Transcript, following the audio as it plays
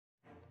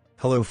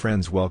Hello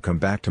friends, welcome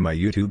back to my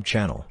YouTube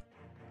channel.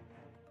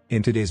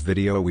 In today's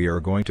video we are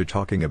going to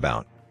talking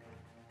about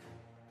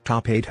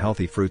top 8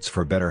 healthy fruits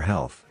for better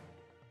health.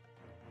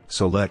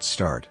 So let's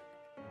start.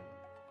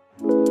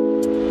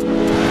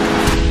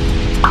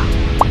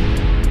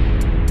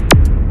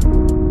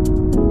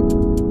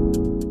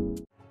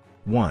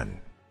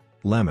 1.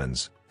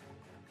 Lemons.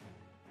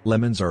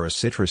 Lemons are a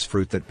citrus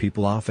fruit that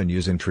people often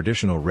use in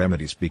traditional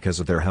remedies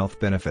because of their health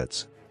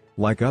benefits.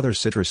 Like other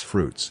citrus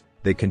fruits,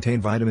 they contain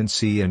vitamin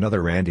C and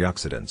other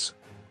antioxidants.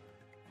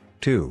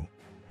 2.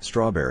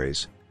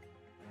 Strawberries.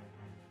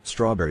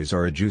 Strawberries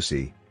are a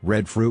juicy,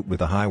 red fruit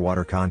with a high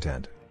water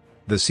content.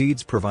 The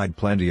seeds provide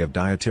plenty of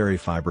dietary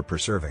fiber per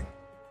serving.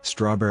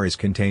 Strawberries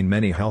contain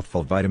many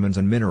healthful vitamins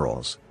and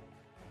minerals.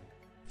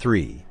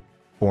 3.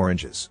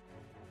 Oranges.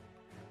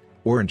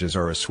 Oranges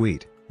are a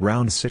sweet,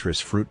 round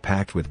citrus fruit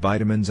packed with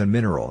vitamins and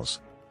minerals.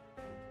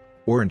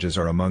 Oranges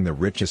are among the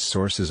richest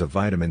sources of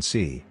vitamin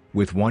C,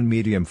 with one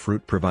medium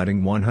fruit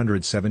providing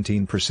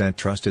 117%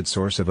 trusted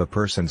source of a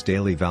person's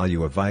daily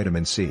value of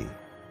vitamin C.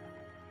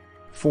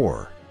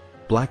 4.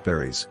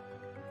 Blackberries.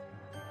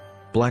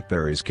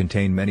 Blackberries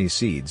contain many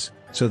seeds,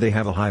 so they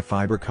have a high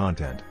fiber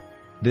content.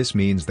 This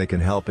means they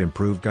can help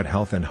improve gut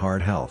health and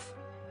heart health.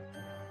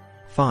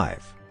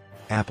 5.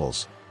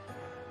 Apples.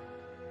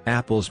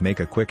 Apples make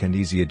a quick and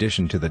easy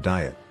addition to the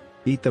diet.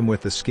 Eat them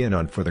with the skin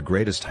on for the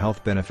greatest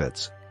health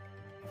benefits.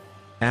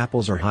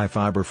 Apples are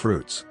high-fiber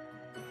fruits.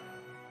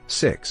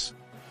 6.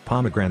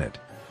 Pomegranate.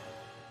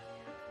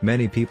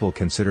 Many people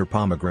consider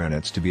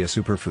pomegranates to be a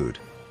superfood.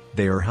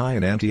 They are high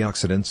in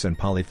antioxidants and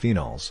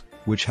polyphenols,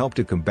 which help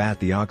to combat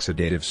the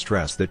oxidative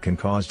stress that can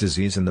cause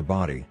disease in the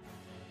body.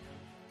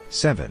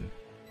 7.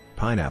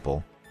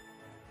 Pineapple.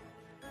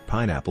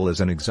 Pineapple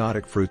is an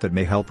exotic fruit that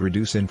may help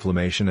reduce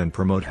inflammation and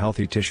promote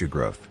healthy tissue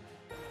growth.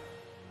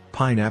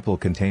 Pineapple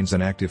contains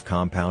an active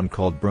compound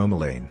called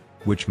bromelain,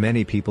 which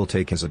many people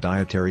take as a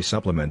dietary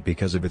supplement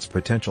because of its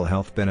potential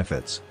health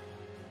benefits.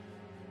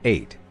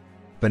 8.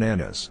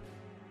 Bananas.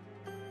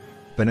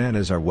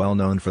 Bananas are well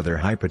known for their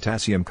high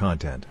potassium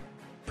content.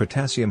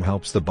 Potassium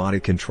helps the body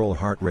control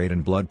heart rate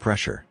and blood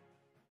pressure.